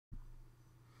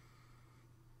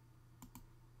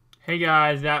Hey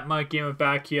guys, that MUT Gamer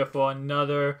back here for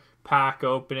another pack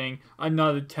opening,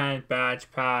 another 10th badge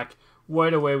pack.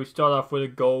 Right away, we start off with a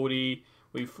goldie.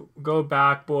 We go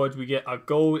backwards, we get a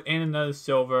gold and another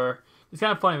silver. It's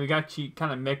kind of funny, we actually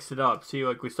kind of mix it up. See,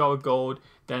 like we start with gold,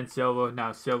 then silver,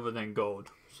 now silver, then gold.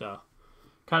 So,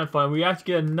 kind of fun. We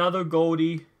actually get another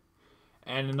goldie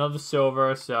and another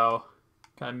silver, so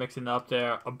kind of mixing it up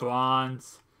there. A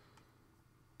bronze,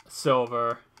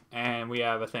 silver, and we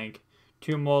have, I think,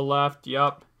 2 more left,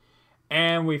 yup.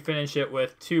 And we finish it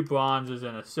with 2 bronzes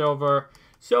and a silver.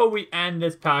 So we end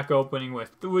this pack opening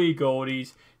with 3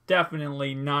 goldies.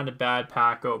 Definitely not a bad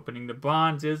pack opening. The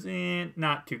bronzes,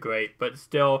 not too great. But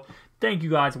still, thank you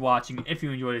guys for watching. If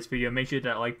you enjoyed this video, make sure to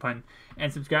hit that like button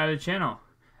and subscribe to the channel.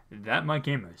 That MUT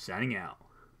Gamer signing out.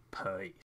 Peace.